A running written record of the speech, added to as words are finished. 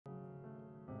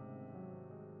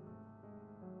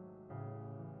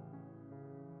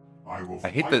I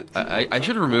hate that. I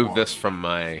should remove this from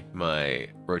my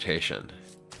rotation.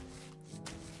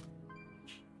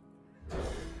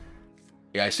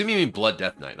 Yeah, I assume you mean Blood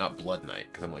Death Knight, not Blood Knight,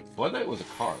 because I'm like, Blood Knight was a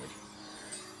card.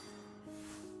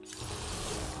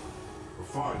 A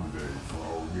fine day for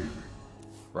our meeting.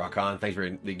 Rock on, thanks for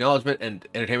the acknowledgement and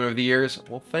entertainment over the years.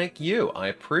 Well, thank you. I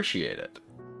appreciate it.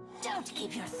 Don't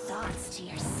keep your thoughts to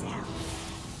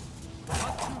yourself.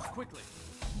 Not too quickly.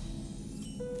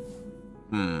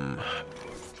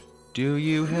 Do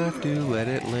you have to let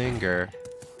it linger?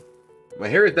 My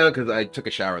hair is down because I took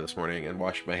a shower this morning and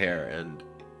washed my hair, and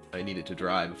I needed to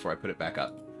dry before I put it back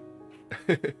up.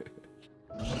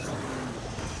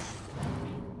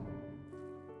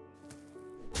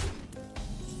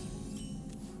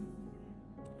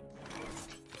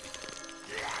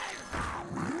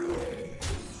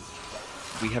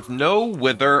 We have no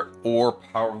Wither or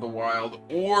Power of the Wild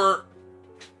or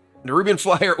Nerubian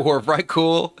Flyer or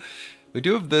Vrykul. We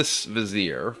do have this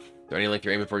Vizier. Is there any length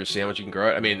you're aiming for to see how much you can grow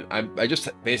it? I mean, I just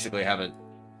basically haven't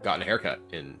gotten a haircut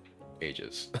in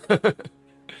ages.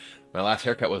 My last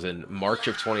haircut was in March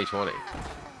of 2020.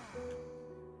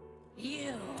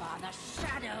 You are the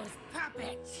Shadow's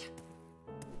puppet.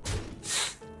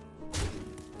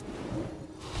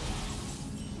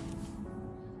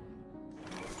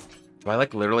 Do I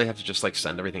like literally have to just like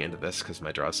send everything into this because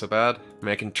my draw's so bad? I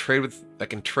mean, I can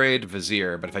trade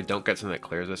Vizier, but if I don't get something that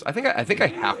clears this, I think I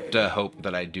have to hope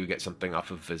that I do get something off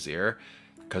of Vizier,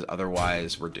 because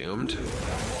otherwise we're doomed.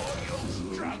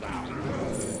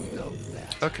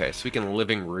 Okay, so we can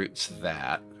Living Roots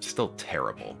that. Still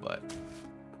terrible, but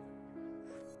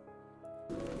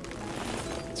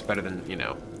it's better than, you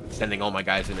know, sending all my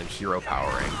guys in and hero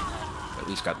powering. At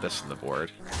least got this on the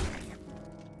board.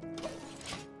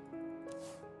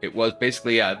 It was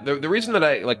basically, yeah, the reason that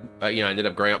I, like, you know, I ended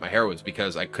up growing out my hair was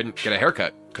because I couldn't get a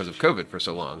haircut because of COVID for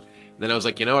so long. And then I was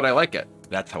like, you know what, I like it.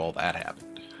 That's how all that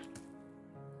happened.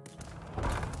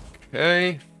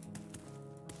 Okay.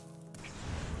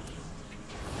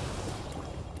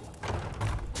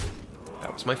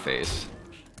 That was my face.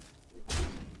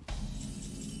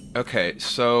 Okay,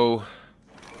 so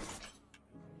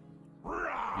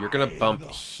you're gonna bump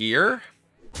here.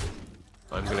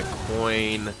 I'm gonna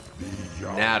coin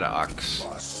Naddox.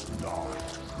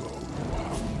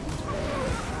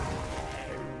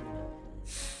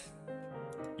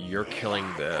 You're killing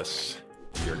this.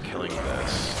 You're killing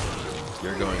this.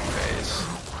 You're going face.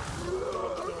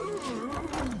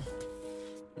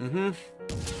 Mm-hmm.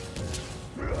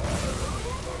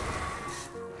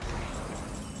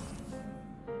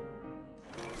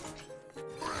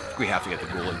 We have to get the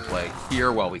ghoul in play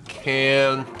here while we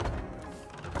can.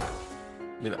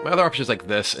 I mean, my other option is like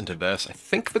this into this. I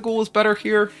think the ghoul is better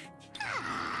here.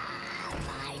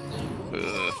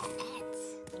 Ugh.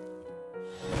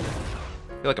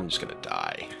 I feel like I'm just gonna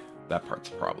die. That part's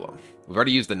a problem. We've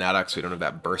already used the Naddox, so we don't have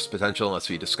that burst potential unless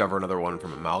we discover another one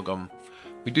from Amalgam.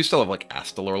 We do still have like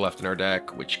Astalor left in our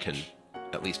deck, which can,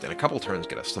 at least in a couple turns,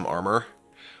 get us some armor.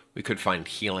 We could find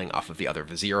healing off of the other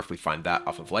Vizier if we find that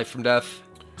off of Life from Death.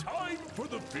 Time for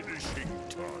the finishing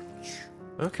touch.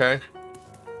 Okay.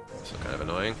 So kind of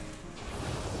annoying.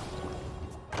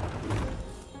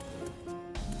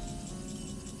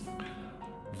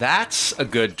 That's a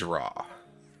good draw.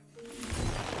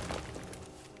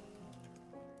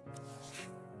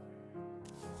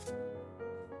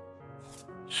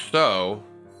 So,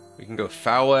 we can go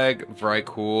Foul Egg,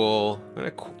 Vrykul. Do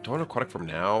I want to Aquatic from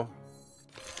now?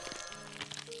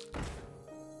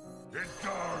 A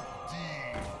dark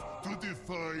deed to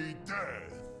defy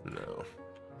death. No.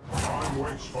 Time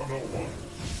waits for no one.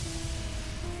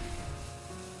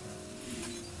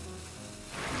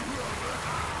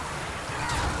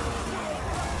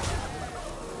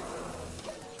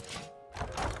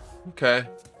 Okay.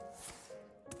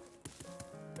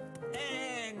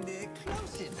 And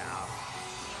close enough.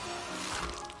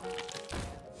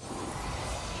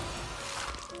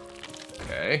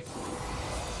 Okay.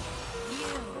 You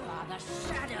are the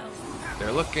Shadow's puppet.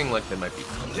 They're looking like they might be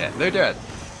dead. They're dead.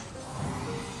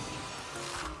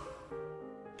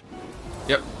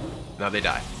 Yep. Now they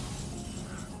die.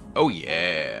 Oh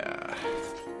yeah.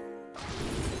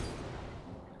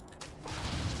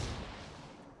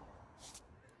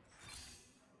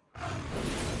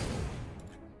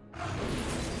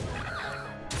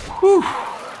 Whew.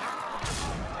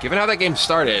 Given how that game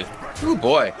started, oh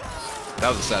boy, that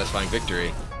was a satisfying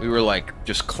victory. We were like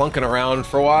just clunking around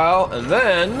for a while, and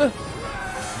then,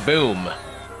 boom,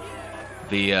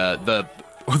 the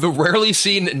rarely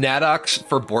seen Naddox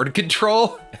for board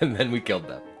control, and then we killed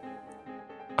them.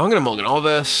 I'm gonna mulligan all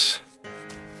this.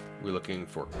 We're looking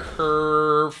for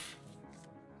curve.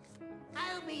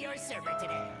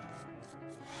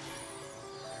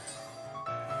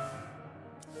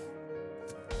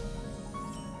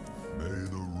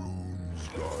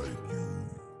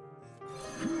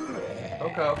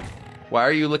 Okay. Why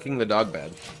are you licking the dog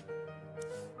bed?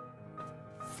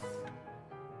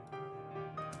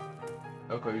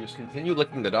 Okay, you just continue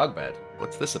licking the dog bed.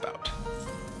 What's this about?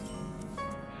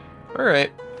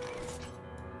 Alright.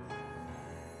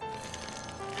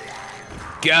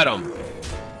 Get him!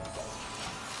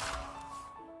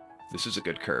 This is a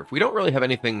good curve. We don't really have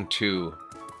anything to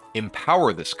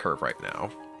empower this curve right now.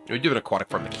 We do have an aquatic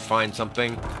farm that can find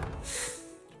something.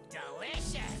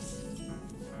 Delicious.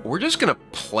 We're just gonna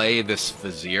play this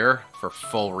Vizier for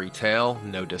full retail,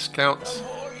 no discounts.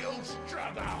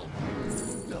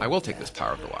 I will take this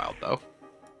Power of the Wild, though.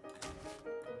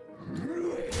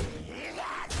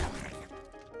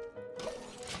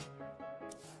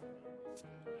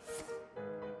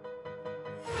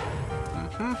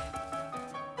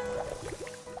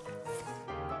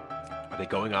 Are they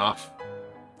going off?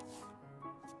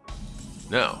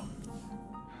 No.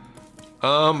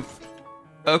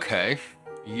 Okay.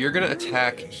 You're gonna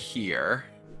attack here.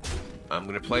 I'm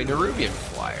gonna play Nerubian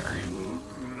Flyer.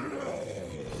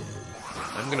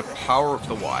 I'm gonna Power of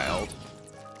the Wild.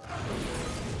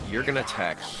 You're gonna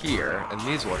attack here, and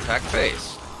these will attack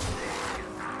base.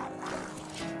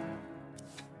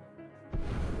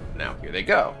 Now, here they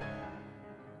go.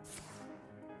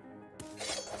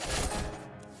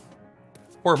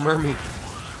 Poor Mermaid.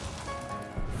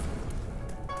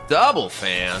 Double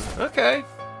fan? Okay.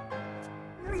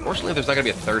 Fortunately, there's not gonna be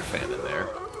a third fan in there.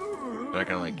 They're not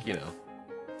gonna, like, you know,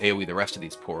 AoE the rest of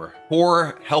these poor,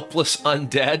 helpless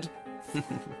undead.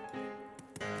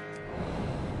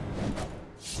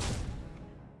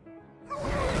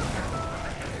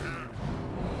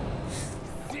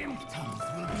 Symptoms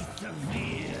will be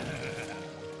severe.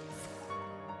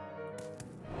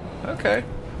 Okay.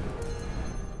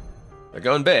 They're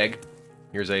going big.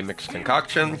 Here's a mixed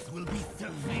concoction. Will be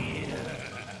severe.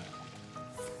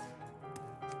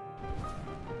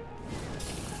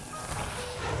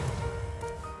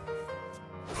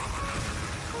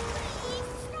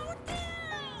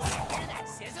 Hear that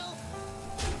sizzle?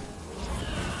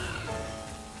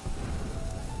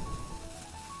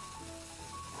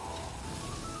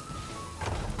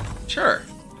 Sure.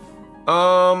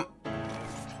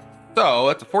 So,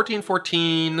 that's a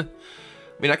 14-14. I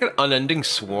mean, I could Unending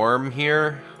Swarm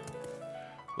here.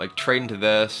 Like, trade into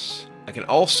this. I can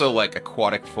also, like,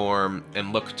 Aquatic Form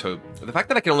and look to... The fact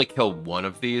that I can only kill one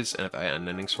of these, and if I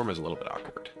Unending Swarm, is a little bit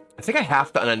awkward. I think I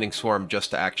have to Unending Swarm just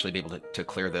to actually be able to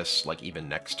clear this, like, even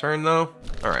next turn, though.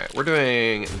 Alright, we're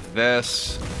doing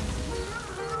this.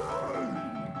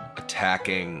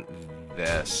 Attacking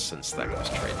this, since that goes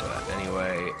trade to that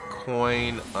anyway.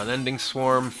 Coin, Unending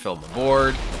Swarm, fill the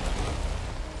board.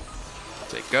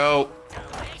 Take go.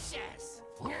 Delicious.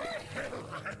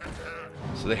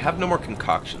 So they have no more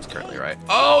concoctions currently, right?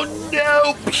 Oh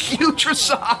no!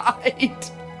 Putricide!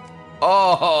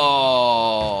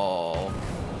 Oh!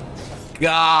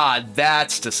 God,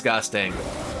 that's disgusting.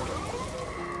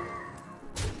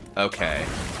 Okay.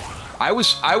 I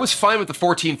was fine with the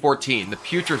 14-14. The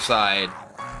Putricide,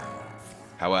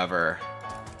 however...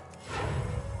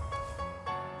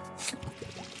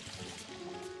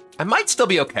 I might still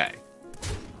be okay.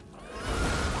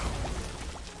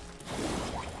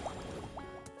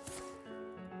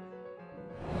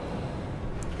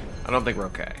 I don't think we're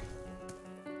okay.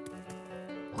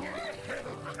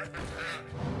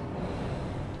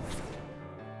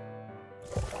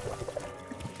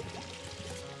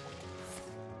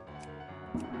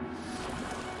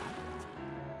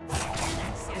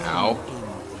 Ow.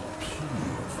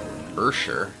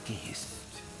 Ursher.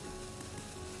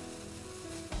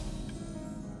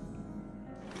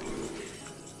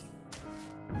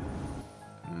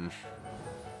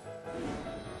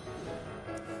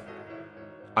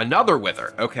 Another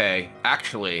Wither. Okay,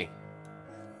 actually.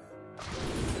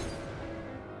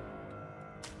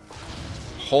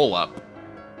 Hole up.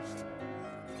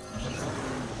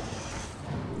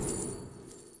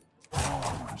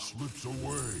 Arm slips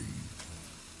away.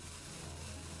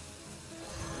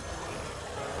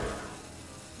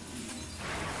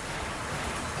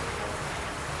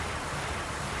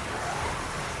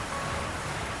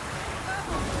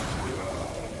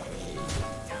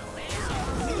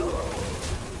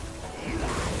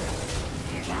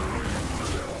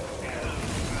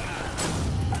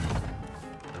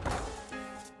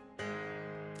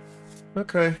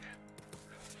 Okay.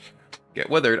 Get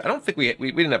withered. I don't think we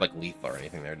didn't have like lethal or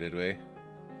anything there, did we?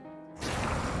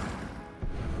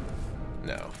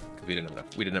 No, because we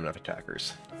didn't have enough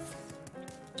attackers.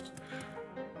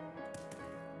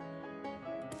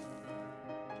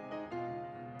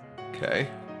 Okay.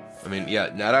 I mean, yeah,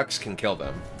 Nadux can kill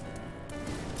them.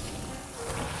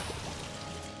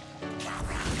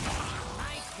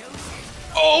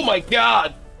 Oh my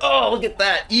god! Oh, look at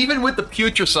that! Even with the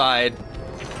putricide,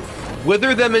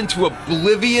 wither them into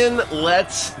oblivion.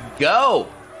 Let's go!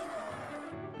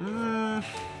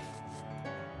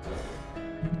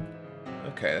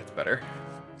 Okay, that's better.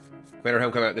 Commander at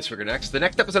Home coming out this week or next. The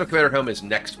next episode of Commander at Home is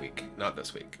next week, not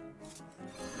this week.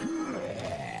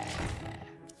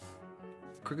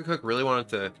 Crooked Cook really wanted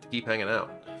to keep hanging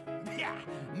out. Yeah,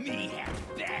 me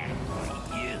have bad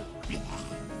for you.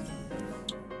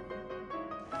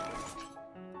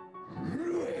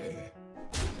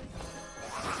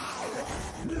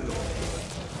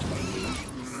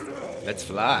 Let's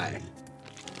fly.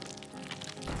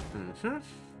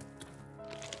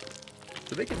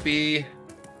 So they could be...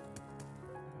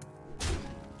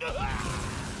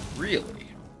 Really?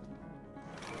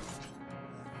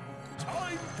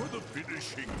 Time for the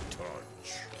finishing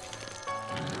touch.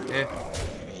 Eh.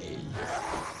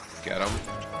 Get them.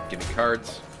 Give me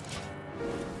cards.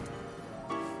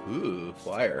 Ooh,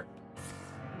 flyer.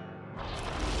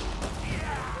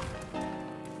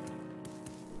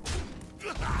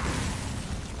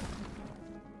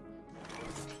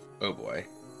 Oh boy.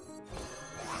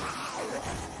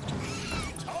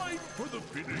 Time for the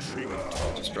finishing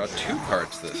touch. Just draw 2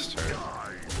 cards this turn.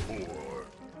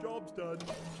 Job's done.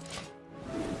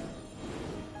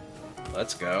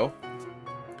 Let's go.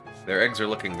 Their eggs are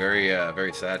looking very,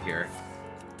 very sad here.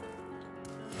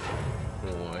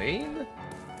 Coin?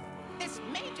 This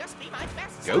may just be my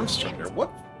best. Ghost Rider.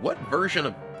 What version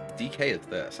of DK is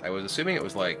this? I was assuming it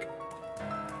was like...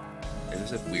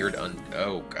 Is this a weird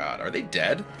Oh god, are they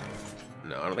dead?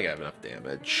 No, I don't think I have enough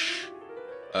damage.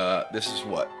 This is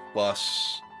what?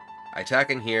 Plus... I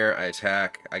attack in here, I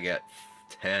attack, I get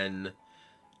 10,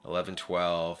 11,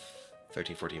 12,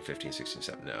 13, 14, 15, 16,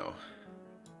 17, no.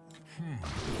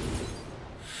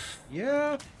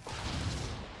 Yeah.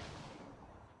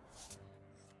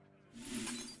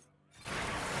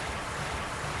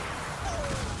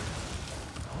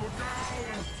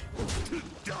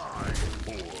 Die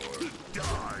for.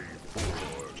 Die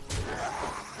for.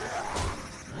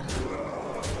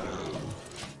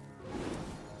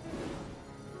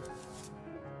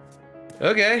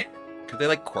 Okay. Could they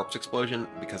like corpse explosion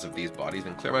because of these bodies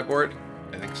and clear my board?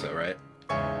 I think so, right?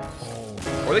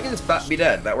 Or they can just be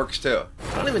dead. That works too.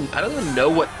 I don't even know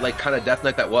what like kind of Death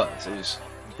Knight that was. It was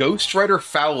Ghost Rider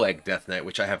Foul Leg Death Knight,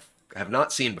 which I have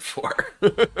not seen before.